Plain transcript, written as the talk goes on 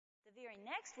February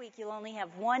next week, you'll only have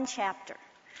one chapter.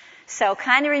 So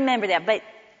kind of remember that, but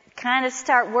kind of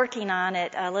start working on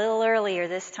it a little earlier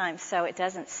this time so it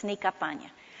doesn't sneak up on you.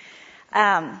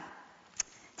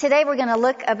 Today we're going to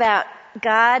look about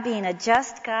God being a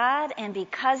just God, and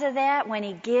because of that, when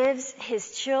He gives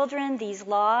His children these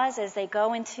laws as they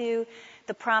go into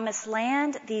the promised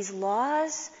land, these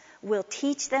laws will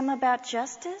teach them about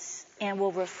justice and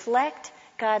will reflect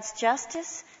God's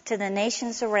justice to the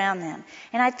nations around them.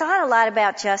 And I thought a lot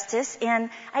about justice, and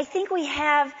I think we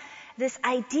have this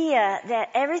idea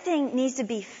that everything needs to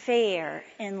be fair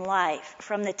in life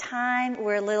from the time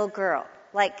we're a little girl.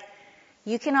 Like,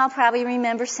 you can all probably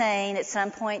remember saying at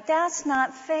some point, "That's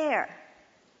not fair,"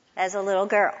 as a little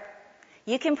girl.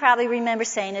 You can probably remember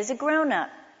saying as a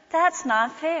grown-up, "That's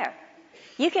not fair."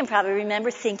 You can probably remember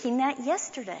thinking that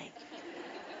yesterday.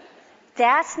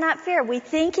 That's not fair. We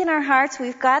think in our hearts,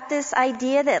 we've got this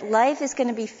idea that life is going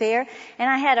to be fair. And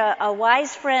I had a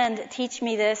wise friend teach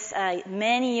me this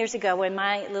many years ago when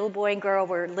my little boy and girl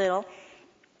were little.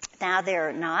 Now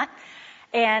they're not.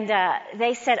 And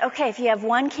they said, okay, if you have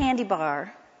one candy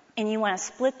bar and you want to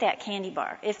split that candy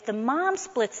bar, if the mom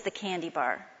splits the candy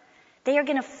bar, they are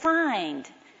going to find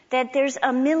that there's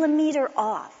a millimeter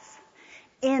off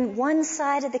in one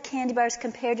side of the candy bars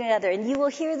compared to another. And you will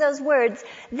hear those words,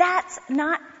 "That's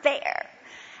not fair."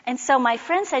 And so my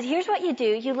friend said, here's what you do.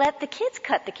 You let the kids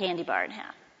cut the candy bar in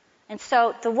half. And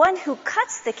so the one who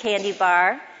cuts the candy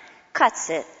bar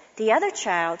cuts it. The other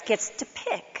child gets to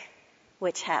pick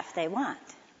which half they want.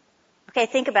 Okay,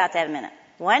 think about that a minute.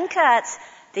 One cuts,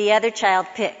 the other child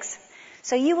picks.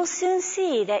 So you will soon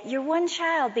see that your one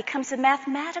child becomes a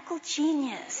mathematical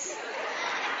genius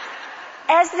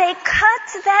as they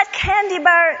cut that candy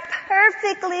bar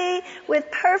perfectly,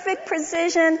 with perfect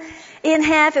precision, in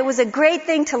half. It was a great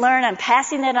thing to learn. I'm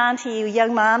passing that on to you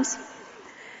young moms.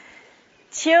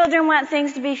 Children want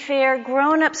things to be fair.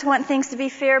 Grown-ups want things to be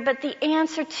fair. But the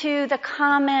answer to the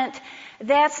comment,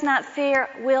 "That's not fair,"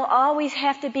 will always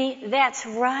have to be, "That's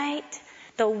right.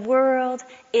 The world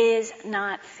is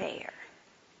not fair."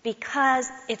 Because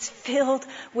it's filled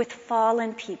with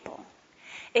fallen people.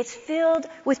 It's filled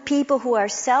with people who are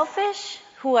selfish,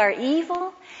 who are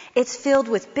evil. It's filled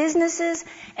with businesses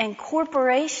and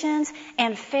corporations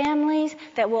and families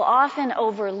that will often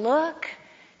overlook,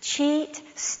 cheat,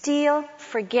 steal,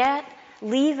 forget,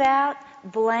 leave out,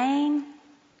 blame.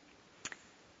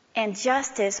 And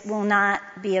justice will not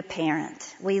be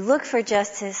apparent. We look for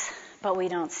justice, but we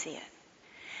don't see it.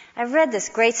 I've read this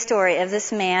great story of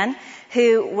this man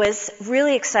who was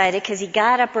really excited because he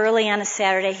got up early on a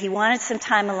Saturday. He wanted some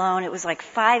time alone. It was like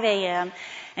 5 a.m.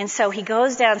 And so he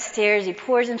goes downstairs, he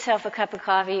pours himself a cup of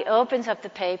coffee, opens up the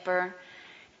paper.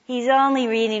 He's only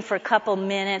reading for a couple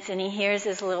minutes, and he hears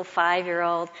his little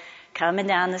 5-year-old coming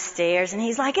down the stairs, and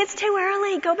he's like, "It's too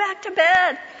early, go back to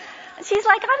bed." And she's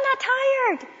like, "I'm not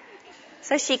tired."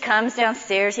 So she comes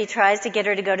downstairs, he tries to get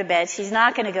her to go to bed. She's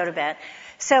not going to go to bed.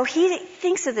 So he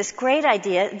thinks of this great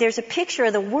idea. There's a picture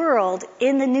of the world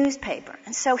in the newspaper.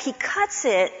 And so he cuts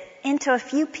it into a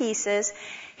few pieces,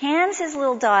 hands his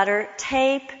little daughter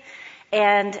tape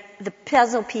and the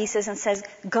puzzle pieces, and says,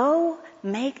 "Go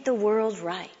make the world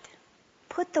right.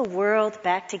 Put the world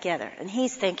back together." And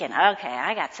he's thinking, okay,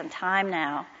 I got some time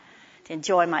now to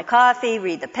enjoy my coffee,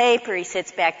 read the paper. He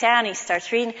sits back down, he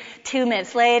starts reading. 2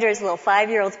 minutes later, his little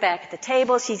 5-year-old's back at the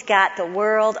table. She's got the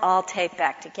world all taped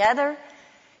back together.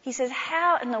 He says,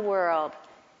 "How in the world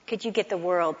could you get the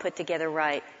world put together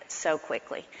right so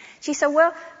quickly?" She said,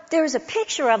 "Well, there's a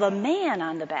picture of a man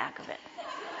on the back of it.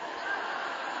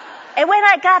 And when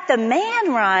I got the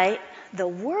man right, the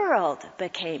world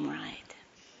became right.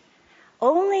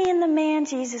 Only in the man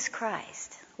Jesus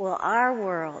Christ will our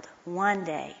world one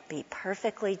day be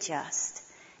perfectly just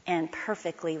and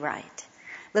perfectly right."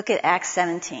 Look at Acts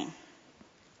 17.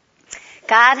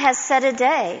 God has set a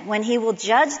day when He will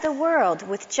judge the world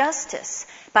with justice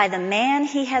by the man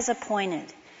He has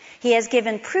appointed. He has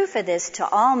given proof of this to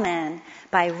all men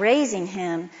by raising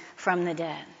Him from the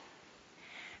dead.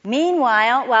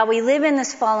 Meanwhile, while we live in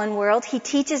this fallen world, He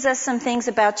teaches us some things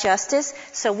about justice,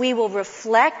 so we will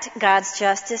reflect God's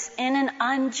justice in an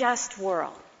unjust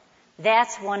world.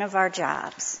 That's one of our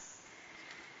jobs.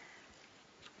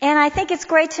 And I think it's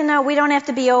great to know we don't have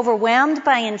to be overwhelmed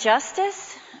by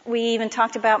injustice. We even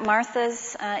talked about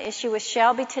Martha's issue with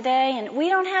Shelby today, and we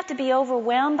don't have to be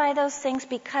overwhelmed by those things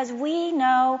because we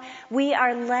know we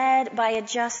are led by a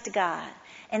just God,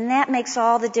 and that makes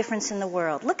all the difference in the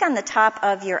world. Look on the top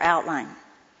of your outline.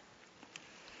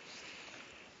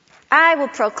 "I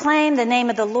will proclaim the name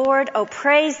of the Lord. Oh,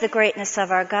 praise the greatness of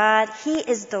our God. He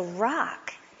is the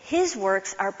rock. His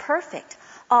works are perfect.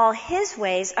 All his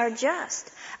ways are just.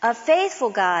 A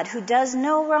faithful God who does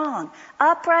no wrong.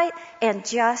 Upright and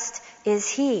just is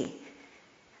he.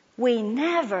 We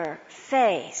never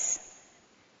face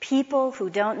people who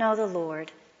don't know the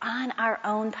Lord on our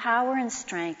own power and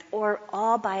strength or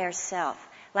all by ourselves.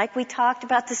 Like we talked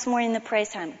about this morning in the praise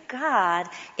time, God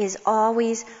is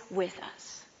always with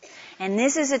us. And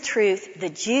this is a truth the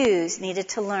Jews needed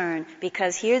to learn,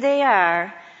 because here they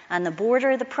are on the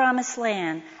border of the promised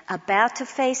land, about to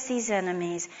face these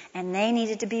enemies, and they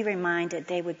needed to be reminded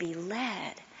they would be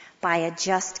led by a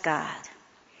just God.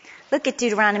 Look at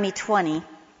Deuteronomy 20,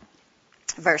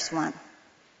 verse 1.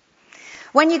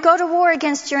 When you go to war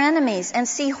against your enemies and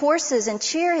see horses and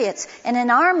chariots and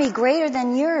an army greater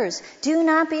than yours, do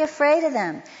not be afraid of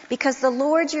them, because the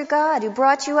Lord your God, who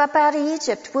brought you up out of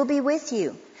Egypt, will be with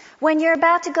you. When you're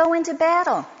about to go into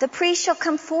battle, the priest shall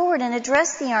come forward and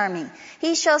address the army.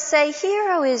 He shall say,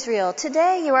 Hear, O Israel,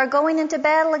 today you are going into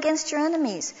battle against your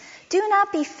enemies. Do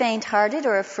not be faint-hearted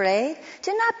or afraid.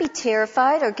 Do not be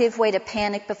terrified or give way to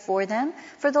panic before them.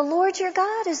 For the Lord your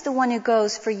God is the one who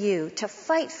goes for you, to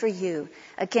fight for you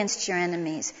against your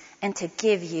enemies and to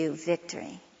give you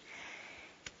victory.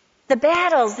 The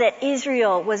battles that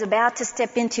Israel was about to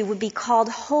step into would be called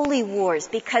holy wars,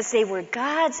 because they were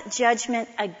God's judgment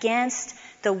against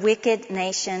the wicked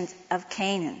nations of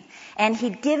Canaan. And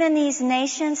he'd given these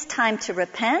nations time to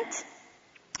repent.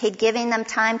 He'd given them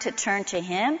time to turn to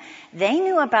him. They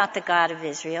knew about the God of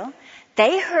Israel.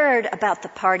 They heard about the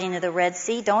parting of the Red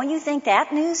Sea. Don't you think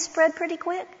that news spread pretty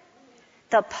quick?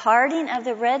 The parting of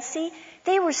the Red Sea.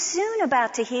 They were soon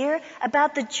about to hear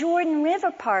about the Jordan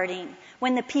River parting,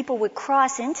 when the people would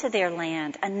cross into their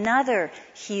land. Another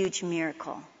huge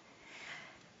miracle.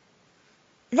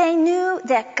 They knew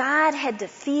that God had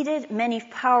defeated many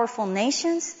powerful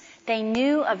nations. They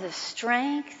knew of the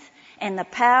strength and the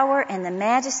power and the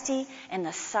majesty and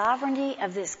the sovereignty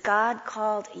of this God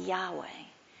called Yahweh.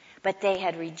 But they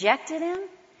had rejected him.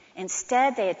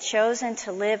 Instead, they had chosen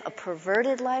to live a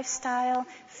perverted lifestyle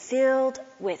filled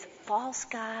with false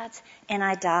gods and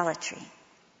idolatry.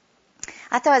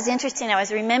 I thought it was interesting. I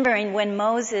was remembering when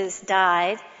Moses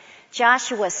died,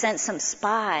 Joshua sent some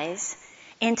spies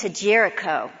into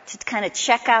Jericho to kind of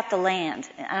check out the land.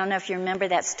 I don't know if you remember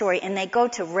that story. And they go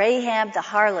to Rahab the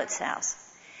harlot's house.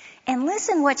 And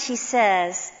listen what she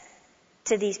says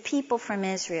to these people from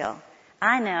Israel.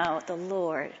 I know the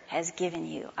Lord has given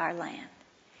you our land.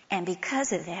 And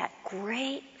because of that,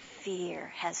 great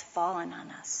fear has fallen on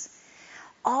us.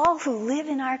 All who live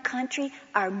in our country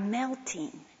are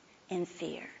melting in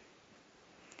fear.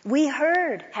 We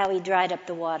heard how he dried up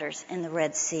the waters in the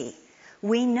Red Sea.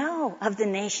 We know of the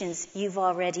nations you've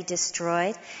already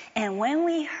destroyed. And when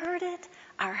we heard it,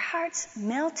 our hearts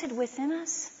melted within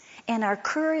us and our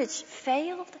courage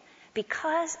failed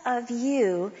because of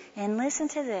you. And listen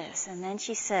to this. And then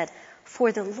she said,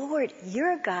 For the Lord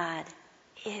your God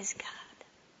is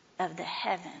God of the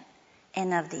heaven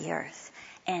and of the earth.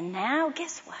 And now,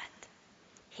 guess what?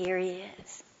 Here he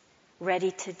is,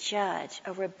 ready to judge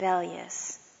a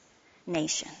rebellious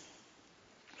nation.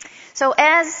 So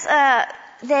as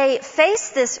they face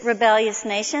this rebellious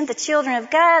nation, the children of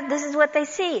God, this is what they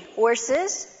see.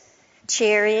 Horses,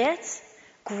 chariots,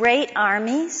 great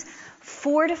armies,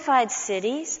 fortified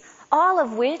cities, all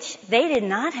of which they did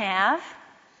not have.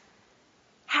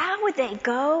 How would they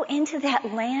go into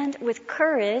that land with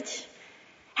courage?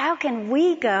 How can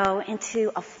we go into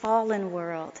a fallen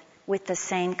world with the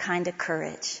same kind of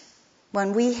courage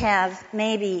when we have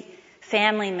maybe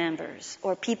family members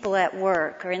or people at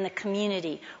work or in the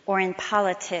community or in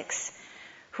politics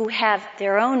who have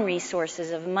their own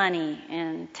resources of money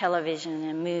and television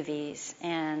and movies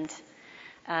and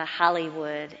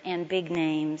Hollywood and big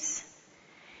names?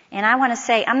 And I want to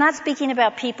say, I'm not speaking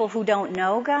about people who don't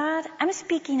know God. I'm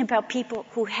speaking about people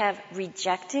who have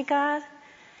rejected God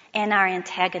and are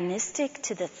antagonistic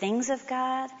to the things of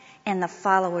God and the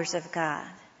followers of God.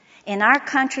 In our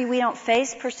country, we don't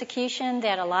face persecution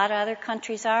that a lot of other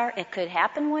countries are. It could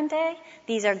happen one day.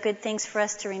 These are good things for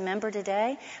us to remember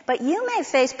today. But you may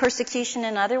face persecution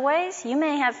in other ways. You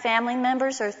may have family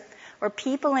members or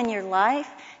people in your life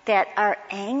that are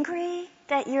angry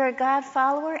that you're a God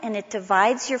follower, and it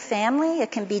divides your family.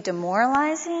 It can be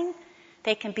demoralizing.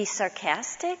 They can be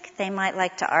sarcastic. They might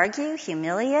like to argue,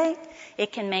 humiliate.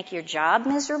 It can make your job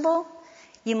miserable.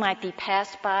 You might be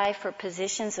passed by for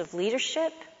positions of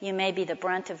leadership. You may be the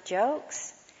brunt of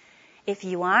jokes. If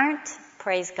you aren't,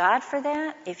 praise God for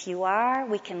that. If you are,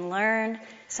 we can learn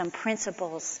some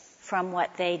principles from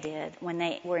what they did when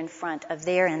they were in front of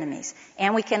their enemies.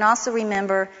 And we can also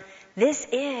remember this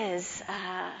is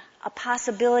a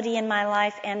possibility in my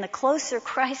life, and the closer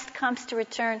Christ comes to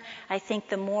return, I think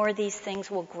the more these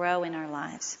things will grow in our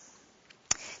lives.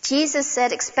 Jesus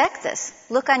said, expect this.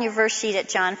 Look on your verse sheet at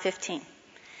John 15.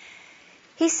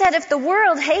 He said, if the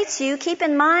world hates you, keep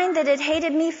in mind that it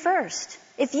hated me first.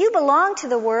 If you belong to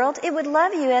the world, it would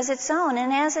love you as its own,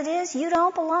 and as it is, you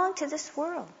don't belong to this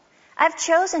world. I've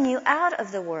chosen you out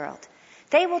of the world.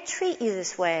 They will treat you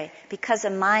this way because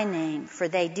of my name, for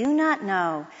they do not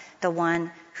know the one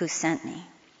who sent me.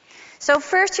 So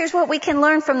first, here's what we can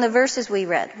learn from the verses we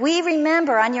read. We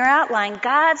remember on your outline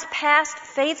God's past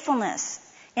faithfulness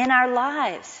in our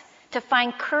lives to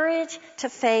find courage to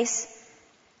face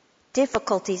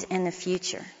difficulties in the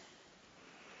future.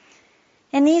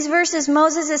 In these verses,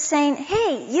 Moses is saying,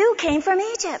 hey, you came from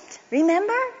Egypt.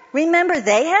 Remember? Remember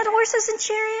they had horses and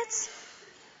chariots?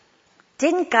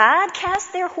 Didn't God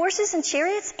cast their horses and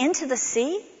chariots into the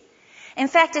sea? In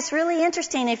fact, it's really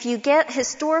interesting. If you get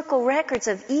historical records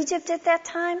of Egypt at that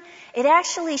time, it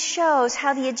actually shows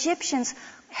how the Egyptians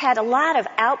had a lot of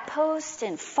outposts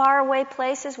in faraway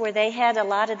places where they had a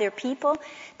lot of their people.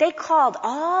 They called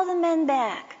all the men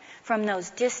back from those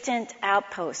distant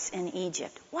outposts in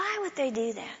Egypt. Why would they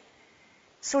do that?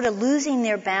 Sort of losing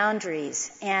their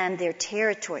boundaries and their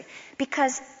territory.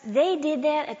 Because they did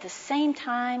that at the same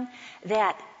time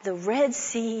that the Red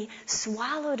Sea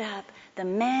swallowed up the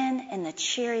men and the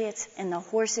chariots and the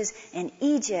horses, and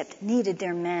Egypt needed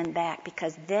their men back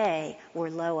because they were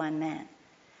low on men.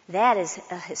 That is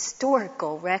a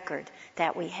historical record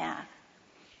that we have.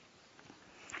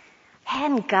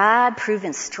 Hadn't God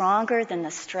proven stronger than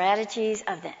the strategies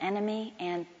of the enemy?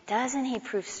 And doesn't he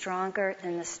prove stronger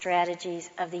than the strategies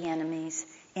of the enemies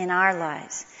in our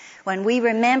lives? When we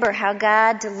remember how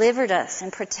God delivered us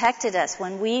and protected us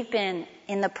when we've been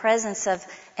in the presence of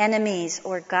enemies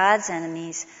or God's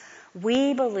enemies,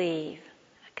 we believe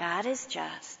God is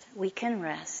just, we can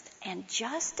rest, and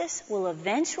justice will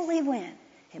eventually win.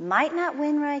 It might not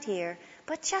win right here,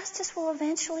 but justice will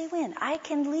eventually win. I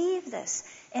can leave this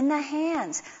in the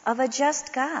hands of a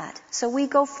just God. So we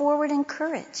go forward in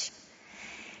courage.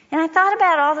 And I thought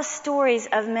about all the stories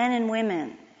of men and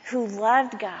women who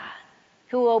loved God,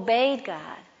 who obeyed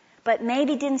God, but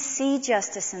maybe didn't see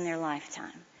justice in their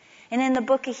lifetime. And in the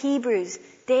book of Hebrews,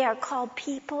 they are called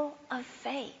people of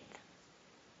faith.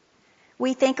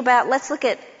 We think about, let's look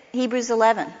at Hebrews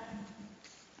 11.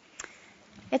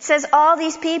 It says all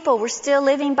these people were still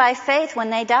living by faith when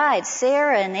they died.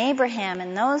 Sarah and Abraham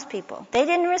and those people. They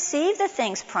didn't receive the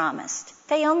things promised.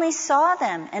 They only saw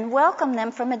them and welcomed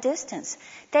them from a distance.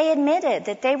 They admitted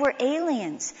that they were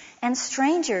aliens and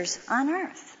strangers on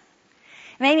earth.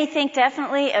 It made me think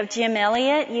definitely of Jim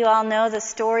Elliot. You all know the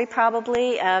story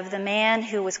probably of the man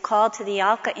who was called to the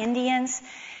Auca Indians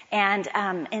and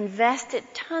invested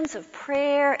tons of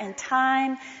prayer and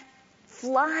time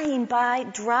flying by,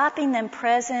 dropping them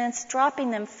presents,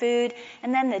 dropping them food,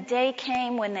 and then the day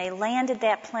came when they landed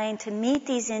that plane to meet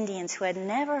these Indians who had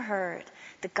never heard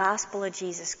the gospel of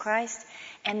Jesus Christ,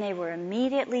 and they were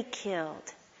immediately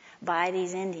killed by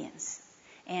these Indians.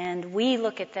 And we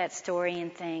look at that story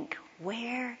and think,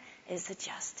 where is the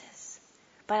justice?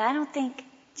 But I don't think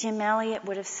Jim Elliot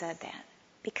would have said that.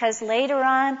 Because later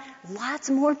on, lots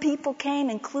more people came,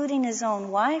 including his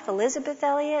own wife, Elizabeth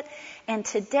Elliot. And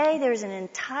today there's an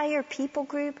entire people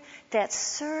group that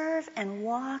serve and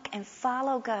walk and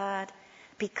follow God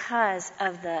because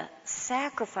of the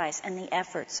sacrifice and the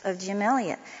efforts of Jim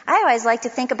Elliot. I always like to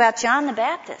think about John the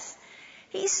Baptist.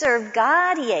 He served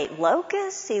God. He ate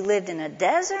locusts. He lived in a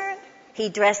desert. He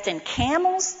dressed in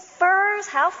camel's furs.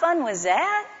 How fun was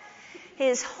that?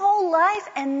 His whole life,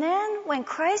 and then when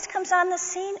Christ comes on the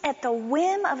scene at the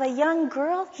whim of a young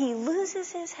girl, he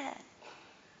loses his head.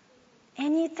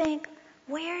 And you think,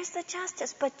 where's the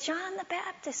justice? But John the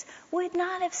Baptist would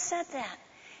not have said that.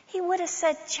 He would have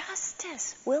said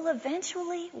justice will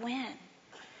eventually win.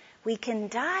 We can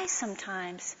die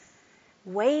sometimes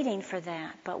waiting for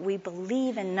that, but we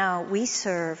believe and know we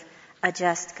serve a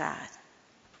just God.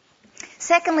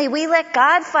 Secondly, we let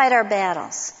God fight our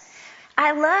battles.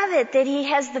 I love it that he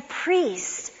has the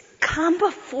priests come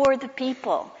before the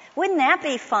people. Wouldn't that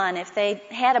be fun if they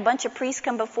had a bunch of priests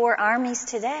come before armies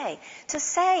today to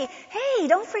say, hey,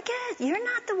 don't forget, you're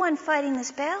not the one fighting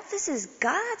this battle. This is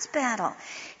God's battle.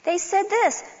 They said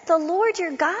this, the Lord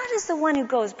your God is the one who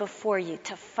goes before you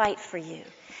to fight for you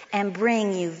and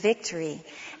bring you victory.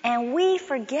 And we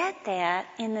forget that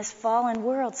in this fallen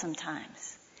world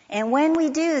sometimes. And when we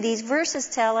do, these verses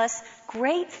tell us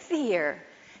great fear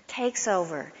takes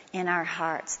over in our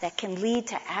hearts that can lead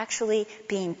to actually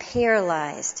being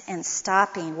paralyzed and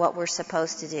stopping what we're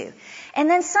supposed to do. And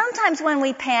then sometimes when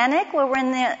we panic, when we're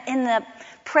in the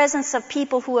presence of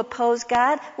people who oppose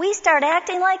God, we start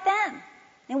acting like them.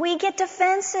 And we get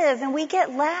defensive, and we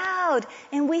get loud,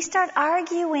 and we start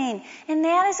arguing. And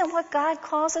that isn't what God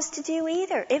calls us to do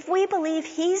either. If we believe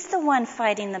He's the one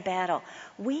fighting the battle,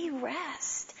 we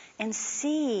rest and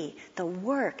see the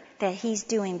work that He's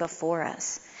doing before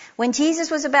us. When Jesus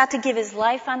was about to give His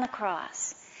life on the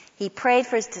cross, He prayed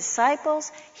for His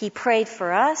disciples, He prayed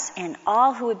for us, and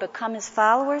all who would become His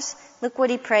followers. Look what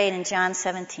He prayed in John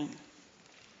 17.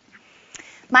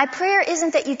 My prayer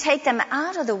isn't that you take them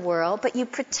out of the world, but you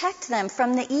protect them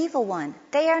from the evil one.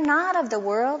 They are not of the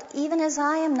world, even as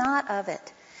I am not of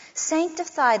it.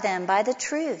 Sanctify them by the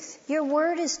truth. Your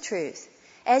word is truth.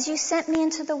 As you sent me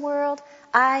into the world,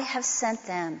 I have sent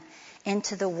them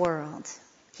into the world.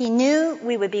 He knew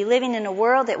we would be living in a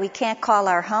world that we can't call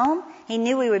our home. He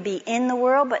knew we would be in the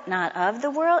world, but not of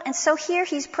the world. And so here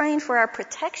He's praying for our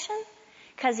protection,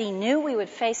 because He knew we would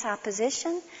face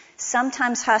opposition,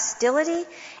 sometimes hostility,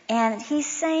 and He's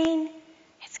saying,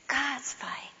 it's God's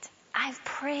fight. I've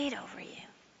prayed over you.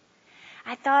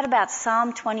 I thought about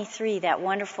Psalm 23, that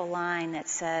wonderful line that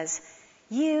says,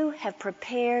 you have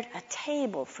prepared a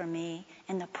table for me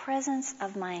in the presence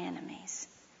of my enemies.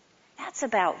 That's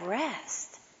about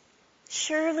rest.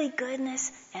 Surely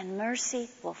goodness and mercy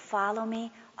will follow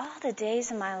me all the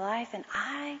days of my life, and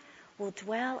I will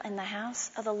dwell in the house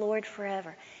of the Lord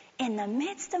forever. In the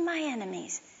midst of my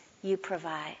enemies, you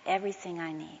provide everything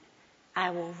I need. I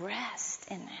will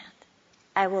rest in that.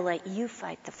 I will let you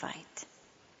fight the fight.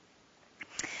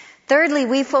 Thirdly,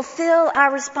 we fulfill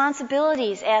our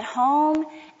responsibilities at home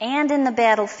and in the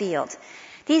battlefield.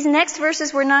 These next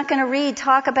verses we're not going to read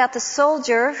talk about the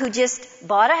soldier who just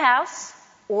bought a house,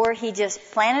 or he just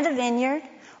planted a vineyard,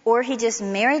 or he just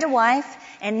married a wife,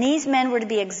 and these men were to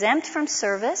be exempt from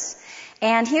service.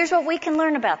 And here's what we can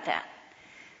learn about that.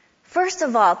 First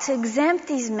of all, to exempt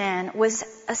these men was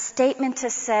a statement to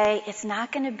say it's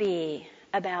not going to be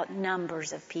about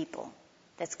numbers of people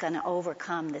that's going to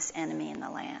overcome this enemy in the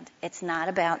land. It's not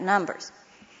about numbers.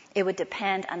 It would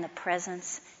depend on the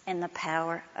presence and the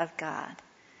power of God.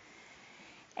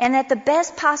 And that the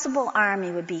best possible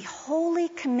army would be wholly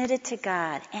committed to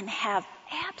God and have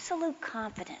absolute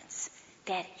confidence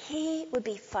that He would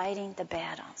be fighting the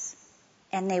battles,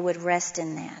 and they would rest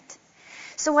in that.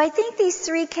 So I think these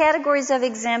three categories of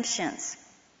exemptions,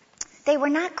 they were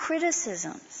not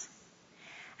criticisms.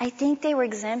 I think they were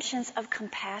exemptions of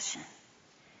compassion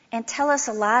and tell us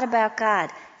a lot about God.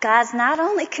 God's not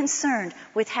only concerned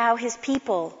with how His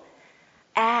people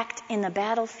act in the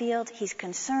battlefield, He's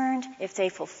concerned if they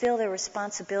fulfill their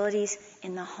responsibilities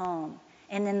in the home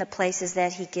and in the places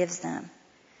that He gives them.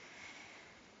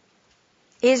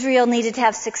 Israel needed to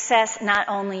have success not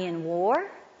only in war,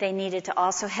 they needed to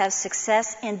also have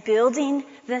success in building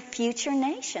the future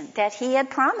nation that He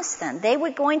had promised them. They were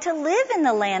going to live in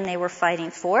the land they were fighting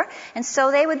for, and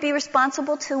so they would be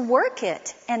responsible to work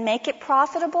it and make it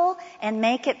profitable and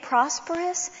make it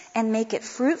prosperous and make it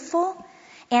fruitful.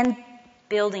 And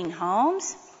building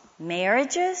homes,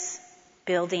 marriages,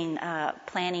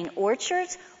 planting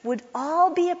orchards would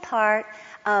all be a part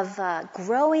of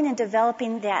growing and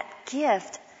developing that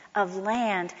gift of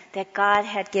land that God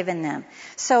had given them.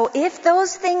 So if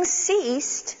those things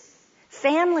ceased,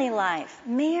 family life,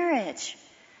 marriage,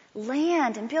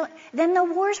 land, and building, then the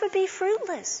wars would be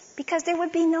fruitless because there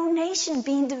would be no nation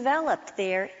being developed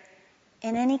there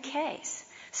in any case.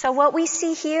 So what we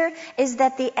see here is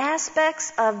that the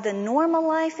aspects of the normal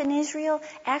life in Israel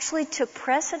actually took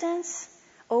precedence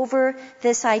over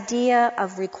this idea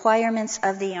of requirements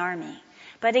of the army.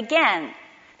 But again,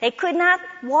 they could not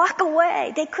walk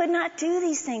away. They could not do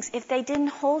these things if they didn't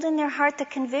hold in their heart the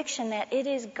conviction that it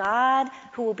is God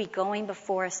who will be going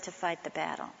before us to fight the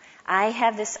battle. I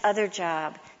have this other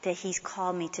job that He's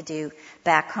called me to do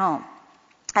back home.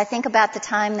 I think about the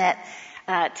time that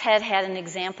Ted had an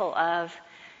example of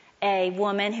a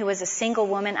woman who was a single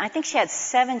woman. I think she had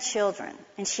 7 children.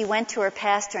 And she went to her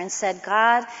pastor and said,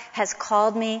 God has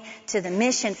called me to the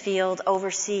mission field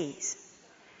overseas.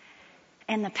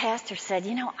 And the pastor said,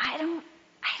 I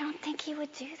don't think He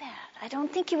would do that. I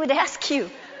don't think He would ask you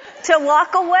to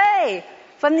walk away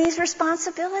from these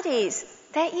responsibilities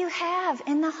that you have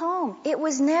in the home. It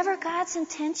was never God's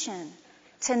intention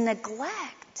to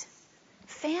neglect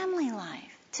family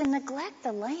life, to neglect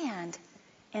the land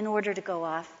in order to go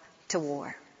off to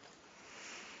war.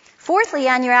 Fourthly,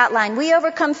 on your outline, we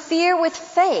overcome fear with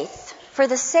faith for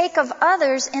the sake of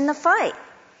others in the fight.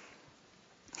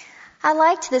 I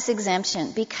liked this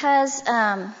exemption because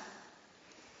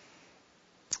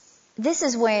this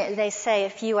is where they say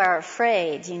if you are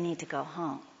afraid, you need to go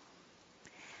home.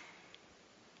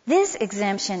 This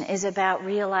exemption is about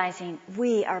realizing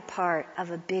we are part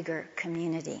of a bigger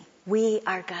community. We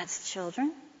are God's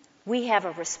children. We have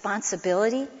a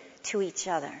responsibility to each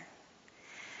other.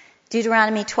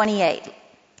 Deuteronomy 28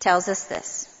 tells us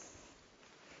this.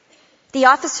 The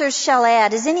officers shall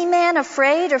add, is any man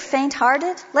afraid or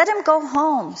faint-hearted? Let him go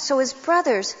home, so his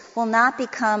brothers will not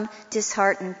become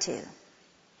disheartened too.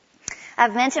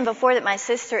 I've mentioned before that my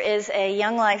sister is a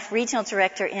Young Life regional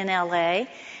director in LA,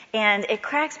 and it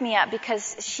cracks me up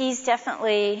because she's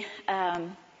definitely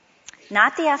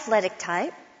not the athletic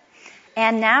type,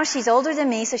 and now she's older than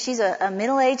me, so she's a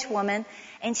middle-aged woman,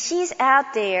 and she's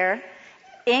out there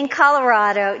in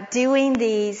Colorado doing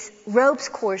these ropes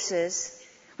courses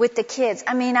with the kids.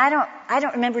 I mean, I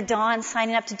don't remember Dawn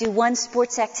signing up to do one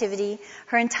sports activity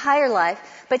her entire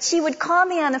life, but she would call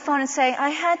me on the phone and say, I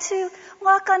had to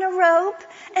walk on a rope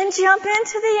and jump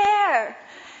into the air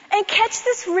and catch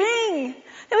this ring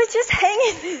that was just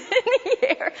hanging in the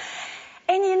air.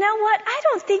 And you know what? I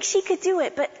don't think she could do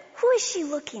it, but who is she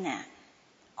looking at?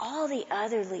 All the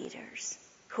other leaders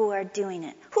who are doing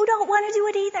it, who don't want to do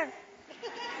it either.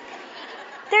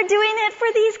 They're doing it for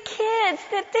these kids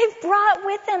that they've brought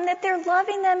with them, that they're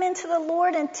loving them into the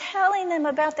Lord and telling them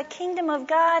about the kingdom of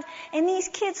God. And these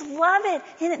kids love it.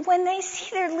 And when they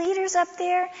see their leaders up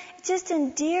there, it just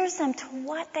endears them to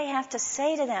what they have to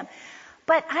say to them.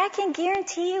 But I can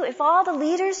guarantee you, if all the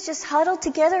leaders just huddled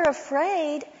together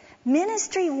afraid,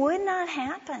 ministry would not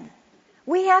happen.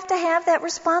 We have to have that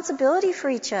responsibility for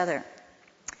each other.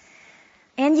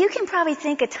 And you can probably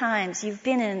think at times you've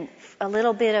been in a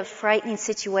little bit of frightening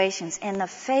situations, and the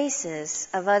faces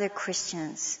of other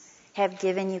Christians have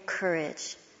given you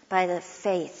courage by the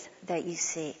faith that you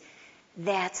see.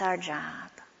 That's our job.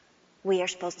 We are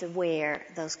supposed to wear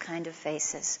those kind of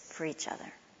faces for each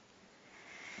other.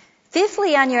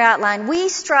 Fifthly, on your outline, we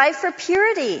strive for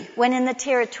purity when in the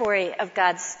territory of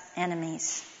God's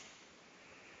enemies.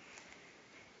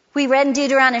 We read in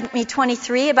Deuteronomy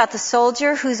 23 about the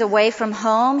soldier who's away from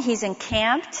home. He's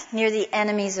encamped near the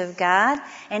enemies of God,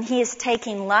 and he is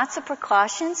taking lots of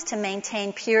precautions to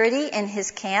maintain purity in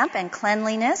his camp and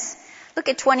cleanliness. Look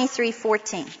at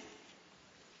 23:14.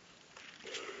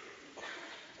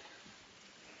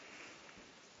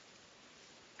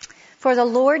 For the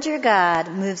Lord your God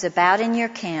moves about in your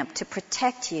camp to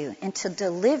protect you and to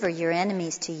deliver your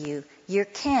enemies to you. Your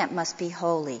camp must be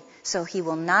holy, so he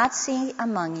will not see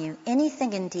among you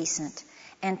anything indecent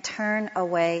and turn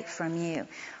away from you.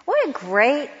 What a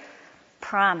great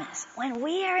promise. When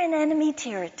we are in enemy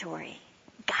territory,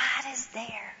 God is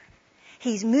there.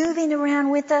 He's moving around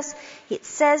with us. It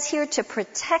says here to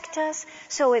protect us.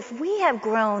 So if we have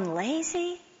grown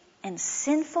lazy and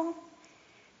sinful,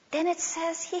 then it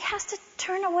says he has to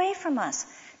turn away from us.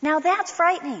 Now that's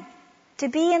frightening. To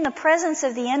be in the presence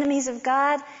of the enemies of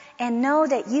God and know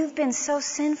that you've been so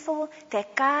sinful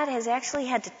that God has actually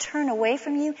had to turn away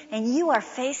from you and you are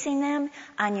facing them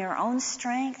on your own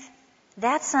strength,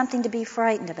 that's something to be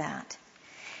frightened about.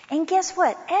 And guess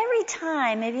what? Every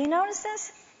time, have you noticed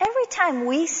this? Every time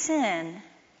we sin,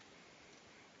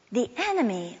 the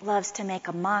enemy loves to make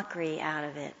a mockery out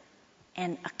of it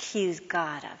and accuse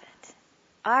God of it.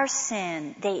 Our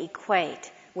sin, they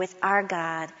equate with our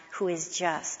God who is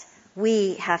just.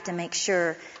 We have to make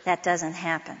sure that doesn't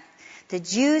happen. The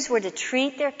Jews were to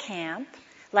treat their camp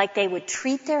like they would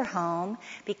treat their home,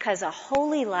 because a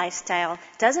holy lifestyle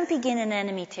doesn't begin in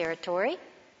enemy territory.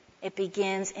 It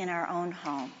begins in our own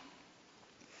home.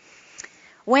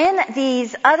 When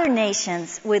these other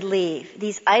nations would leave,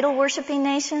 these idol-worshiping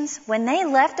nations, when they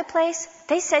left a place,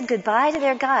 they said goodbye to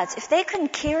their gods. If they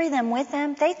couldn't carry them with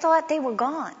them, they thought they were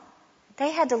gone. They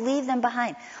had to leave them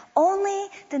behind. Only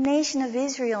the nation of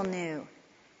Israel knew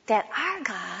that our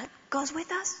God goes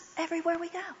with us everywhere we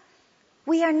go.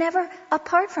 We are never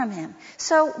apart from him.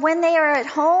 So when they are at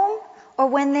home or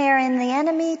when they are in the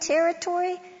enemy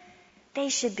territory, they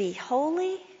should be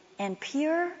holy and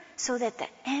pure so that the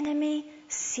enemy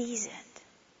sees it.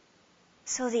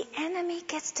 So the enemy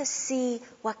gets to see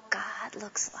what God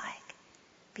looks like.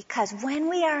 Because when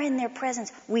we are in their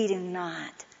presence, we do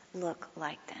not look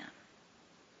like them.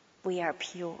 We are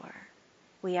pure.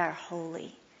 We are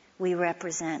holy. We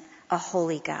represent a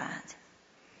holy God.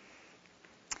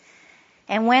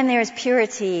 And when there's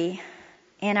purity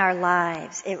in our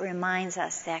lives, it reminds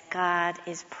us that God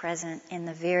is present in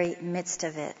the very midst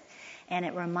of it. And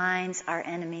it reminds our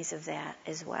enemies of that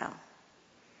as well.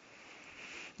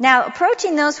 Now,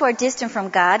 approaching those who are distant from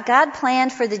God, God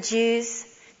planned for the Jews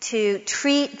to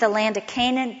treat the land of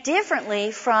Canaan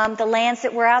differently from the lands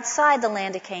that were outside the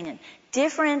land of Canaan.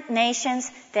 Different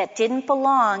nations that didn't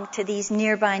belong to these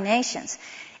nearby nations.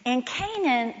 In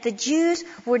Canaan, the Jews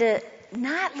were to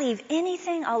not leave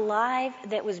anything alive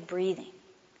that was breathing.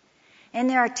 And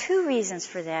there are two reasons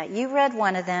for that. You read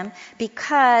one of them,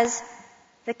 because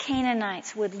the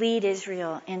Canaanites would lead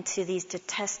Israel into these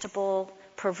detestable,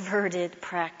 perverted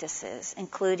practices,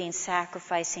 including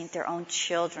sacrificing their own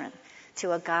children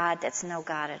to a God that's no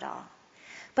God at all.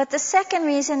 But the second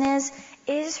reason is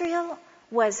Israel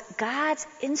was God's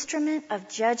instrument of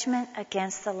judgment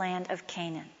against the land of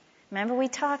Canaan. Remember we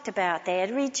talked about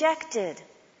they'd rejected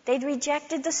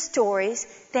the stories.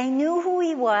 They knew who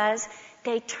he was.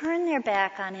 They turned their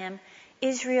back on him.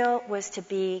 Israel was to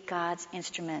be God's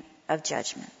instrument of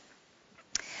judgment.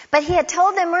 But he had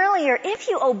told them earlier, if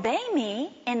you obey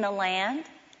me in the land,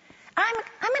 I'm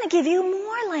going to give you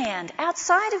more land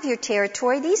outside of your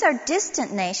territory. These are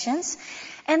distant nations.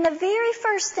 And the very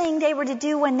first thing they were to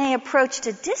do when they approached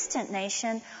a distant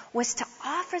nation was to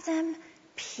offer them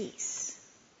peace.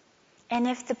 And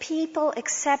if the people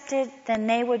accepted, then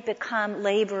they would become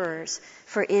laborers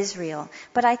for Israel.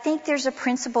 But I think there's a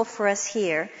principle for us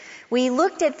here. We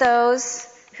looked at those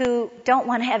who don't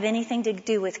want to have anything to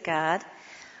do with God.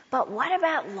 But what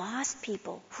about lost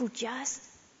people who just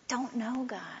don't know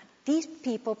God? These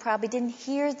people probably didn't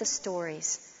hear the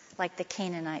stories like the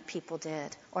Canaanite people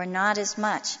did, or not as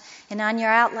much. And on your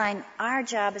outline, our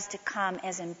job is to come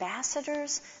as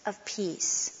ambassadors of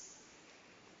peace.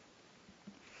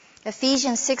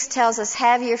 Ephesians 6 tells us,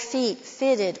 have your feet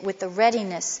fitted with the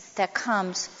readiness that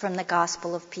comes from the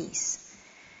gospel of peace.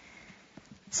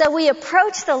 So we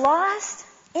approach the lost.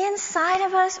 Inside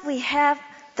of us, we have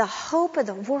the hope of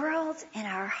the world in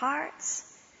our hearts.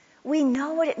 We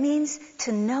know what it means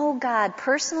to know God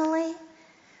personally.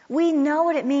 We know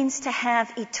what it means to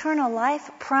have eternal life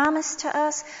promised to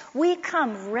us. We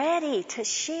come ready to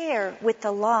share with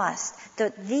the lost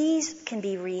that these can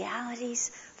be realities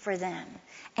for them.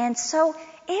 And so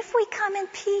if we come in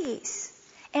peace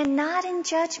and not in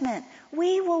judgment,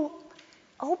 we will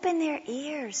open their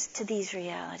ears to these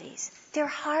realities. Their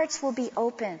hearts will be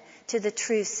open to the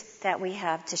truths that we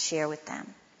have to share with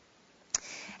them.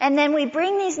 And then we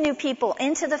bring these new people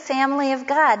into the family of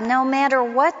God, no matter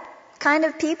what kind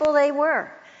of people they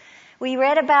were. We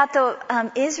read about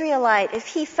the Israelite. If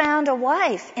he found a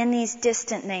wife in these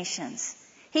distant nations,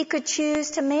 he could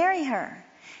choose to marry her.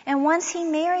 And once he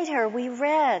married her, we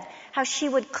read how she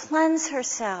would cleanse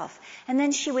herself, and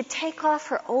then she would take off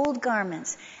her old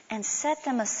garments and set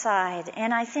them aside.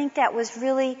 And I think that was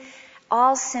really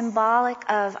all symbolic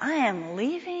of, I am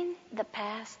leaving the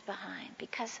past behind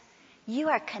because you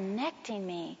are connecting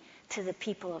me to the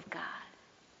people of God.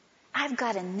 I've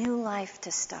got a new life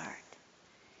to start.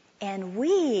 And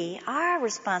our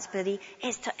responsibility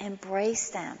is to embrace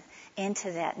them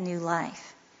into that new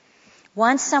life.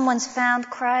 Once someone's found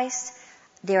Christ,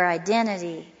 their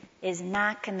identity is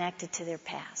not connected to their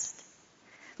past.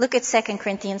 Look at 2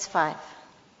 Corinthians 5.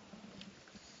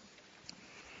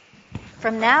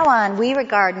 From now on, we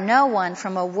regard no one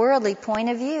from a worldly point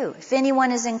of view. If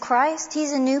anyone is in Christ,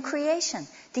 he's a new creation.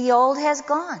 The old has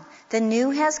gone. The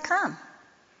new has come.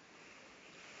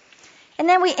 And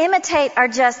then we imitate our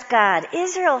just God.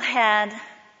 Israel had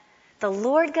the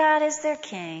Lord God as their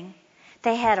king.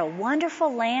 They had a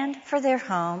wonderful land for their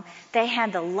home. They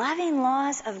had the loving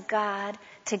laws of God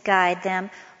to guide them.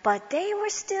 But they were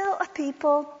still a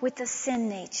people with a sin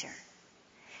nature.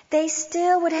 They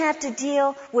still would have to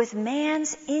deal with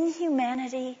man's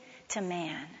inhumanity to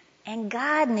man. And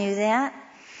God knew that.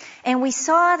 And we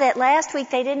saw that last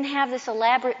week they didn't have this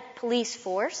elaborate police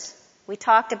force. We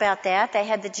talked about that. They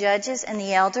had the judges and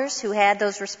the elders who had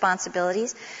those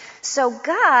responsibilities. So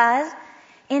God,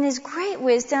 in His great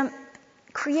wisdom,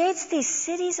 creates these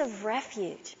cities of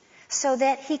refuge so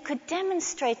that He could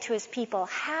demonstrate to His people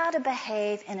how to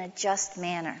behave in a just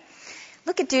manner.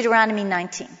 Look at Deuteronomy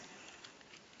 19.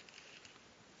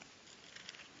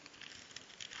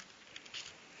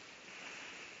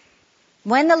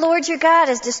 When the Lord your God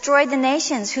has destroyed the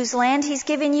nations whose land He's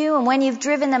given you, and when you've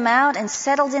driven them out and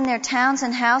settled in their towns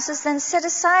and houses, then set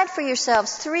aside for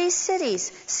yourselves 3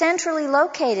 cities centrally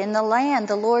located in the land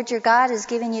the Lord your God has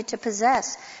given you to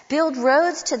possess. Build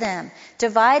roads to them.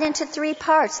 Divide into 3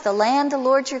 parts the land the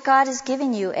Lord your God has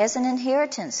given you as an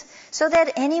inheritance, so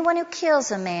that anyone who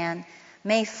kills a man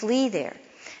may flee there.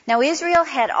 Now Israel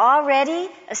had already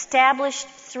established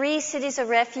 3 cities of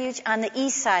refuge on the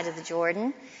east side of the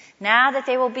Jordan. Now that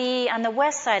they will be on the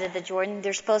west side of the Jordan,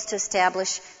 they're supposed to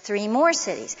establish 3 more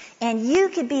cities. And you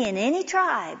could be in any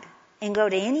tribe and go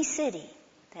to any city,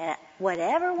 that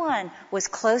whatever one was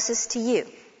closest to you,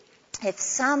 if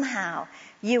somehow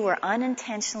you were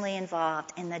unintentionally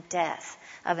involved in the death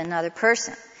of another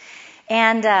person.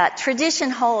 And tradition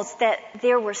holds that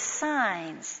there were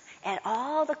signs at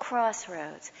all the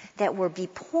crossroads that were be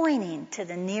pointing to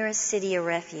the nearest city of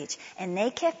refuge. And they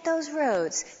kept those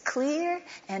roads clear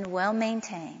and well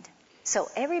maintained. So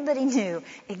everybody knew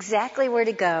exactly where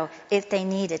to go if they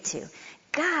needed to.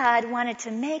 God wanted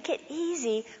to make it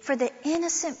easy for the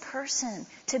innocent person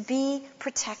to be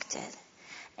protected.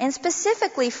 And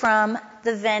specifically from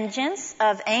the vengeance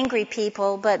of angry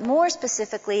people, but more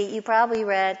specifically, you probably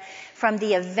read, from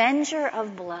the avenger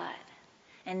of blood.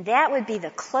 And that would be the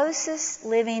closest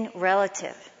living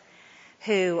relative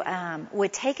who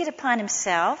would take it upon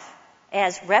himself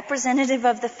as representative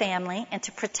of the family and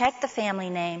to protect the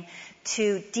family name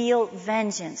to deal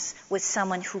vengeance with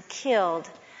someone who killed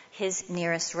his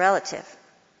nearest relative.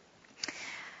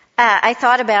 I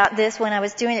thought about this when I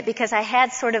was doing it because I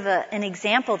had sort of an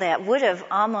example that would have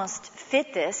almost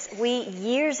fit this. We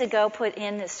years ago put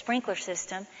in this sprinkler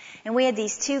system, and we had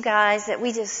these two guys that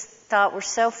we just thought were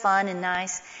so fun and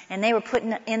nice, and they were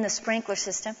putting in the sprinkler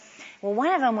system. Well,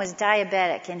 one of them was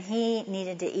diabetic, and he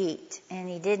needed to eat, and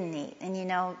he didn't eat. And you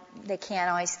know, they can't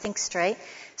always think straight.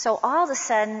 So all of a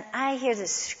sudden, I hear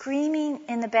this screaming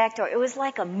in the back door. It was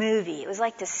like a movie. It was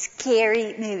like the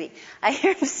scary movie. I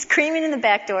hear him screaming in the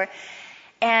back door,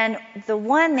 and the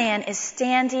one man is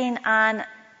standing on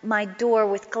my door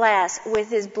with glass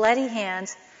with his bloody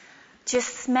hands just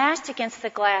smashed against the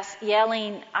glass,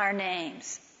 yelling our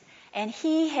names. And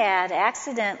he had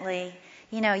accidentally...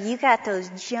 You know, you got those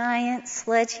giant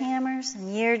sledgehammers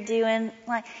and you're doing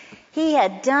like, he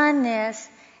had done this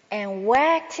and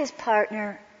whacked his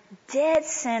partner dead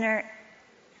center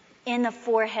in the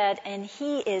forehead, and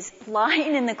he is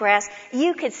lying in the grass.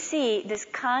 You could see this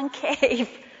concave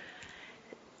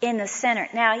in the center.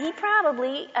 Now, he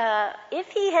probably,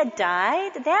 if he had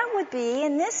died, that would be,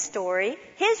 in this story,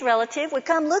 his relative would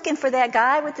come looking for that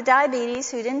guy with the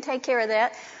diabetes who didn't take care of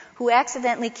that, who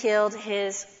accidentally killed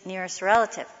his nearest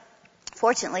relative.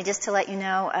 Fortunately, just to let you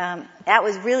know, that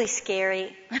was really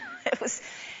scary.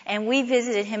 And we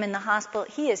visited him in the hospital.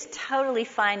 He is totally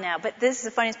fine now. But this is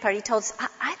the funniest part. He told us,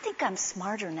 I think I'm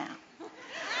smarter now.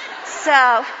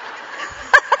 So,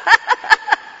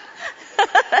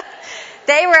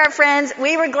 they were our friends.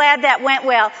 We were glad that went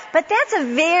well. But that's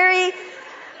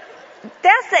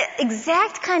the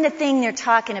exact kind of thing they're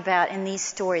talking about in these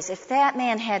stories. If that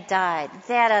man had died,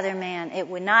 that other man, it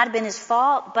would not have been his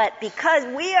fault, but because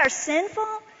we are sinful,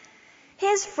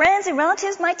 his friends and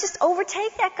relatives might just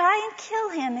overtake that guy and kill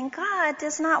him, and God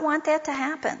does not want that to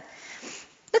happen.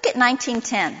 Look at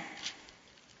 19:10.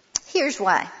 Here's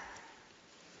why.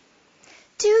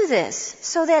 Do this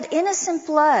so that innocent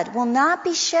blood will not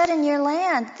be shed in your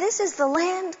land. This is the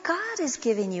land God is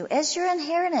giving you as your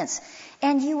inheritance,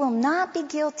 and you will not be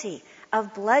guilty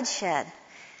of bloodshed.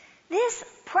 This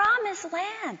promised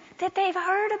land that they've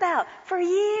heard about for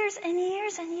years and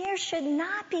years and years should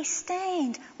not be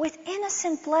stained with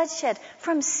innocent bloodshed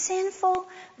from sinful,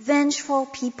 vengeful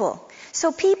people.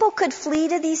 So people could flee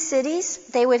to these cities.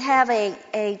 They would have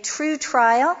a true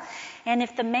trial. And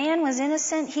if the man was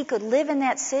innocent, he could live in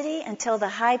that city until the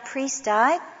high priest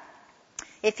died.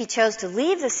 If he chose to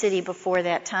leave the city before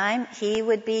that time, he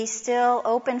would be still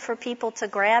open for people to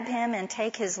grab him and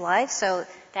take his life, so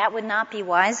that would not be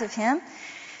wise of him.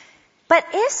 But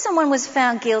if someone was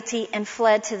found guilty and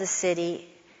fled to the city,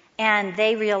 and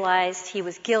they realized he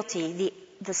was guilty,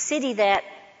 the city that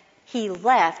he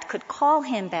left could call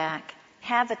him back,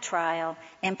 have a trial,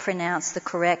 and pronounce the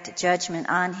correct judgment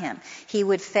on him. He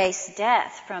would face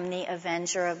death from the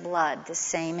avenger of blood, the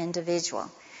same individual.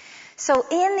 So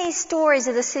in these stories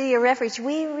of the city of refuge,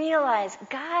 we realize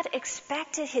God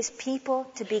expected his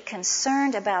people to be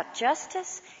concerned about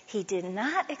justice. He did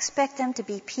not expect them to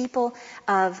be people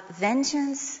of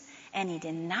vengeance, and he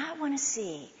did not want to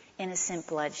see innocent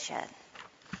bloodshed.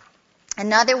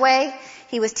 Another way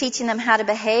he was teaching them how to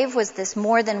behave was this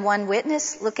more than one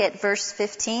witness. Look at verse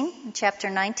 15 in chapter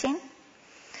 19.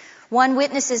 One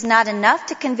witness is not enough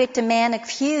to convict a man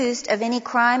accused of any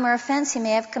crime or offense he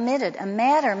may have committed. A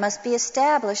matter must be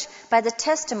established by the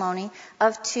testimony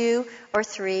of 2 or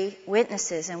 3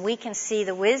 witnesses. And we can see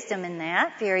the wisdom in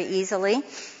that very easily.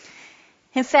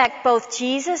 In fact, both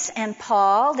Jesus and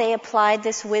Paul, they applied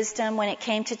this wisdom when it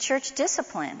came to church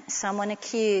discipline, someone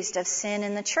accused of sin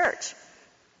in the church.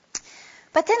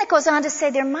 But then it goes on to say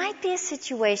there might be a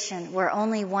situation where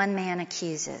only one man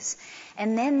accuses.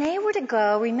 And then they were to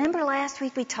go, remember last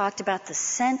week we talked about the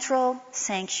central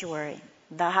sanctuary,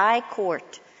 the high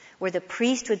court, where the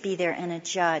priest would be there and a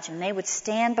judge, and they would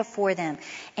stand before them.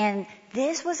 And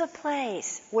this was a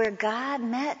place where God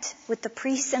met with the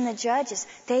priests and the judges.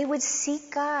 They would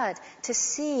seek God to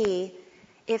see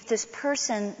if this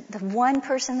person, the one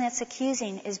person that's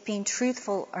accusing, is being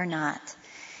truthful or not.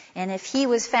 And if he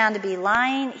was found to be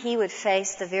lying, he would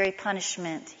face the very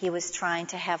punishment he was trying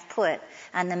to have put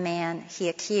on the man he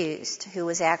accused, who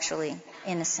was actually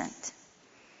innocent.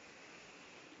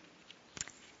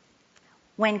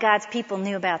 When God's people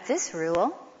knew about this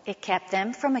rule, it kept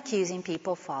them from accusing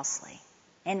people falsely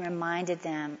and reminded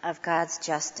them of God's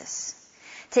justice.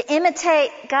 To imitate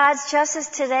God's justice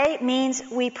today means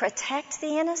we protect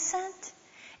the innocent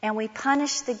and we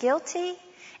punish the guilty.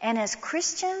 And as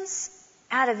Christians,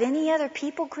 out of any other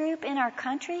people group in our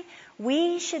country,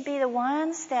 we should be the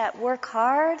ones that work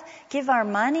hard, give our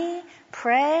money,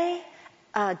 pray,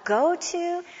 go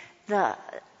to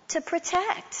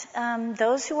protect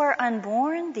those who are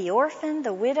unborn, the orphan,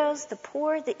 the widows, the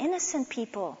poor, the innocent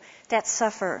people that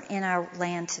suffer in our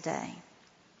land today.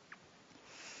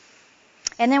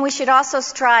 And then we should also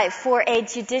strive for a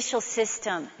judicial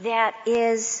system that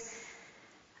is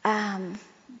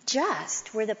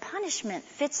just, where the punishment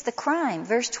fits the crime.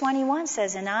 Verse 21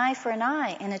 says, an eye for an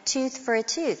eye and a tooth for a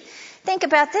tooth. Think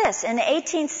about this. In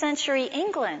 18th century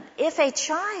England, if a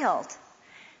child,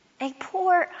 a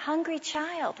poor, hungry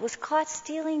child, was caught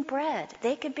stealing bread,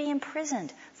 they could be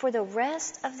imprisoned for the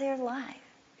rest of their life.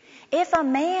 If a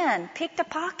man picked a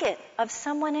pocket of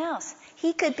someone else,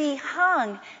 he could be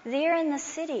hung there in the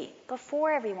city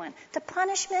before everyone. The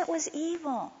punishment was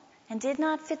evil and did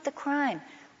not fit the crime.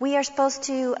 We are supposed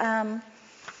to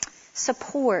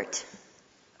support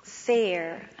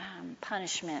fair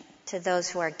punishment to those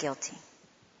who are guilty.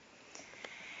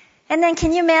 And then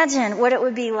can you imagine what it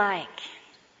would be like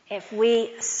if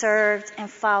we served and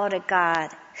followed a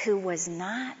God who was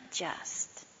not just?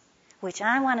 Which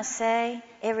I want to say,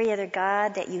 every other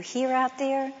God that you hear out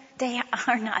there, they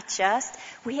are not just.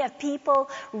 We have people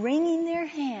wringing their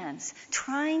hands,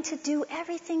 trying to do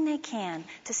everything they can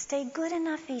to stay good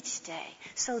enough each day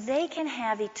so they can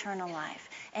have eternal life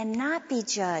and not be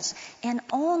judged. And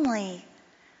only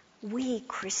we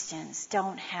Christians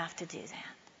don't have to do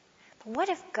that. But what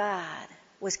if God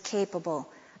was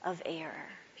capable of error?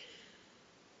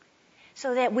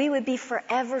 So that we would be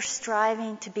forever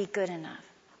striving to be good enough.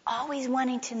 Always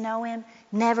wanting to know Him,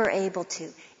 never able to.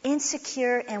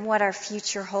 Insecure in what our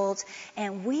future holds.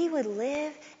 And we would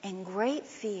live in great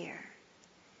fear.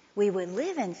 We would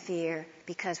live in fear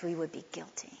because we would be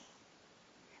guilty.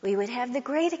 We would have the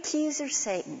great accuser,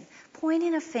 Satan,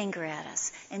 pointing a finger at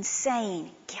us and saying,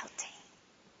 guilty.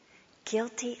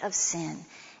 Guilty of sin.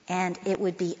 And it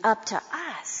would be up to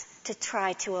us to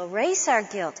try to erase our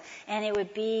guilt. And it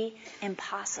would be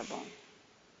impossible.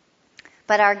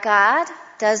 But our God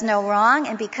does no wrong,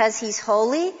 and because He's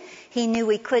holy, He knew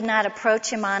we could not approach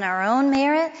Him on our own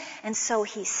merit, and so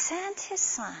He sent His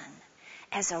Son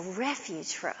as a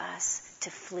refuge for us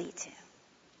to flee to.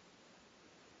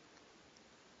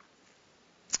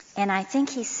 And I think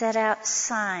He set out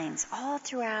signs all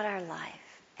throughout our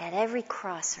life, at every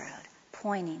crossroad,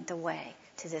 pointing the way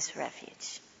to this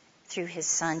refuge through His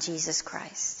Son, Jesus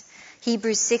Christ.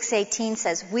 Hebrews 6:18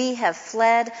 says, we have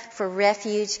fled for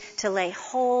refuge to lay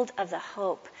hold of the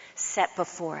hope set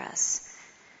before us.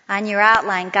 On your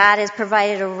outline, God has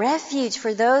provided a refuge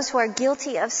for those who are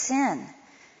guilty of sin.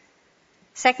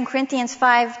 2 Corinthians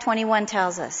 5:21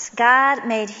 tells us, God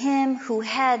made Him who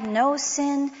had no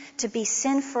sin to be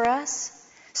sin for us,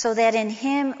 so that in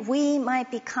Him we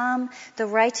might become the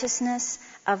righteousness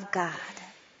of God.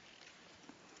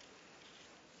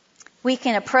 We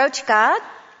can approach God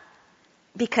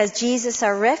because Jesus,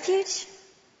 our refuge,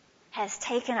 has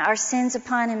taken our sins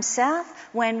upon Himself.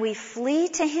 When we flee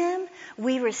to Him,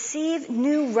 we receive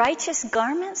new righteous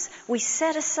garments. We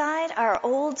set aside our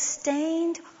old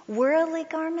stained worldly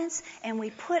garments and we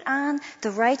put on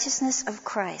the righteousness of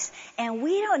Christ. And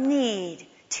we don't need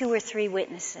 2 or 3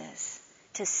 witnesses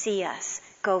to see us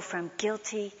go from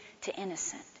guilty to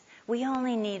innocent. We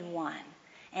only need one,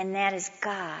 and that is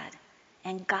God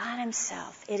and God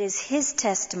Himself. It is His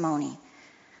testimony.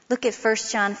 Look at 1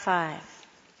 John 5.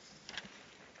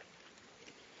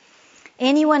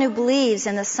 Anyone who believes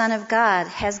in the Son of God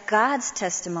has God's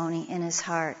testimony in his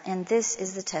heart, and this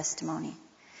is the testimony.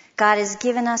 God has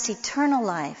given us eternal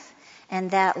life,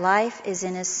 and that life is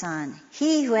in His Son.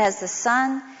 He who has the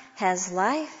Son has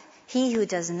life. He who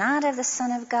does not have the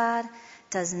Son of God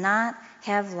does not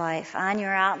have life. On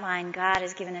your outline, God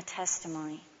has given a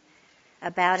testimony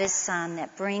about His Son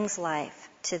that brings life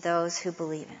to those who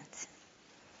believe it.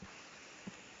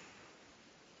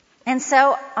 And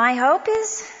so my hope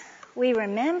is we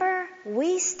remember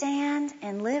we stand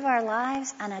and live our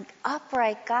lives on an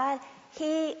upright God.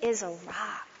 He is a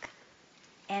rock,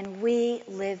 and we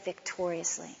live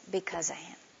victoriously because of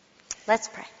Him. Let's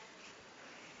pray.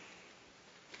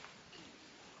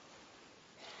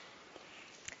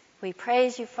 We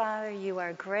praise you, Father. You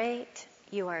are great.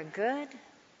 You are good.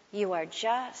 You are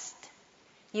just.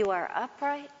 You are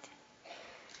upright.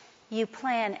 You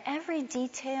plan every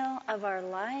detail of our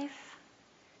life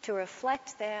to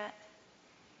reflect that,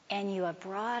 and you have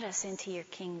brought us into your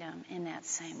kingdom in that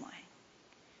same way.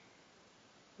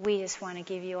 We just want to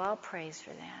give you all praise for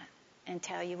that and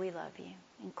tell you we love you.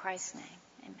 In Christ's name,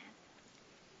 amen.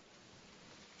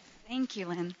 Thank you,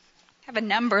 Lynn. I have a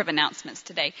number of announcements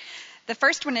today. The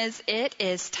first one is it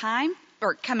is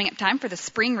coming up time for the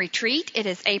spring retreat. It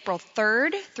is April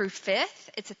 3rd through 5th.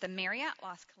 It's at the Marriott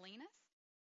Las Colinas.